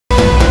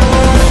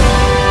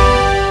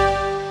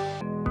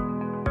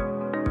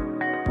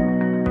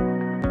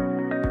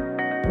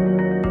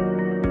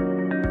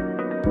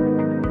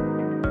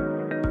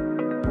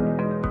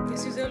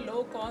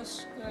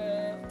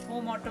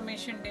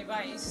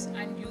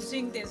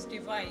using this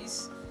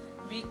device,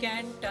 we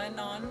can turn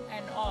on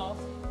and off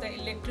the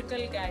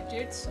electrical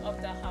gadgets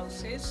of the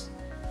houses,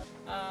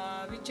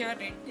 which are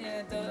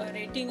the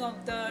rating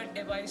of the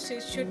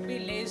devices should be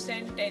less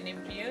than 10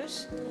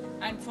 amperes,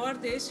 and for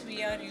this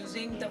we are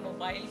using the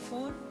mobile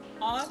phone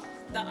or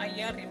the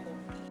IR remote.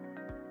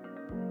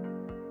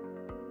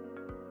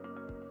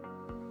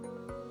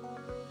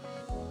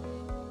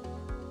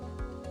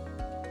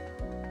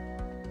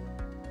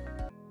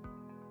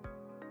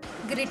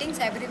 Greetings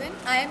everyone,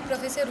 I am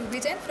Professor Ruby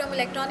Jain from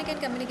Electronic and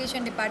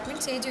Communication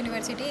Department, Sage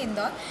University,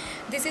 Indore.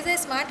 This is a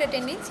smart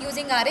attendance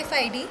using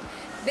RFID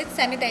with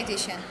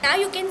sanitization. Now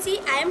you can see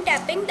I am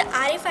tapping the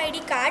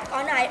RFID card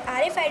on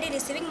RFID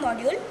receiving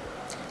module,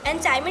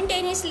 and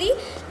simultaneously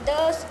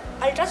the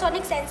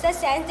ultrasonic sensor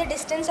sends the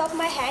distance of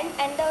my hand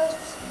and the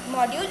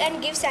module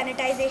and gives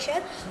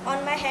sanitization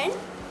on my hand.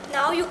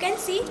 Now you can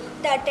see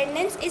the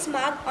attendance is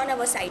marked on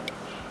our site.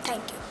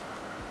 Thank you.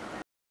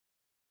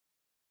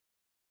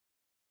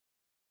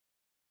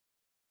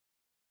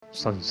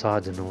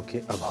 संसाधनों के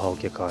अभाव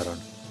के कारण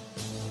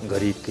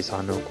गरीब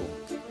किसानों को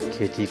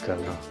खेती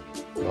करना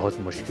बहुत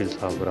मुश्किल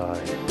सा हो रहा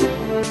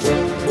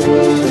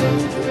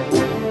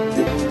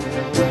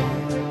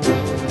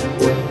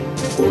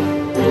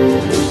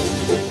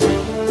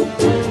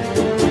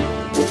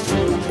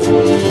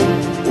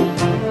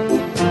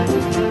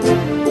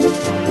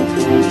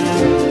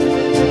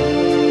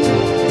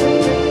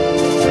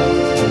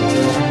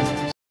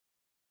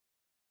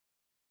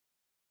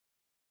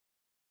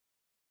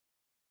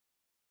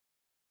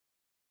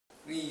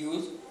We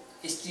use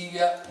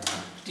stevia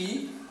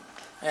tea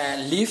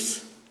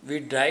leaves we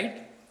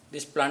dried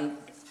this plant,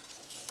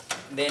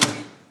 then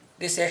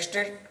this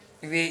extract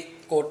we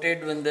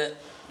coated with the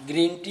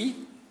green tea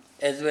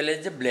as well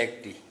as the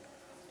black tea,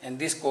 and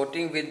this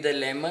coating with the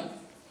lemon,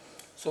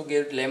 so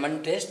give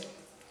lemon taste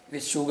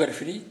with sugar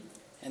free,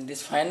 and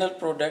this final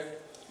product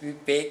we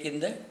pack in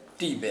the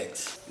tea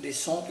bags. This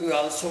soap we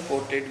also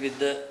coated with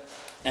the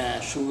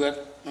sugar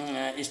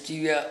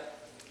stevia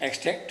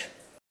extract.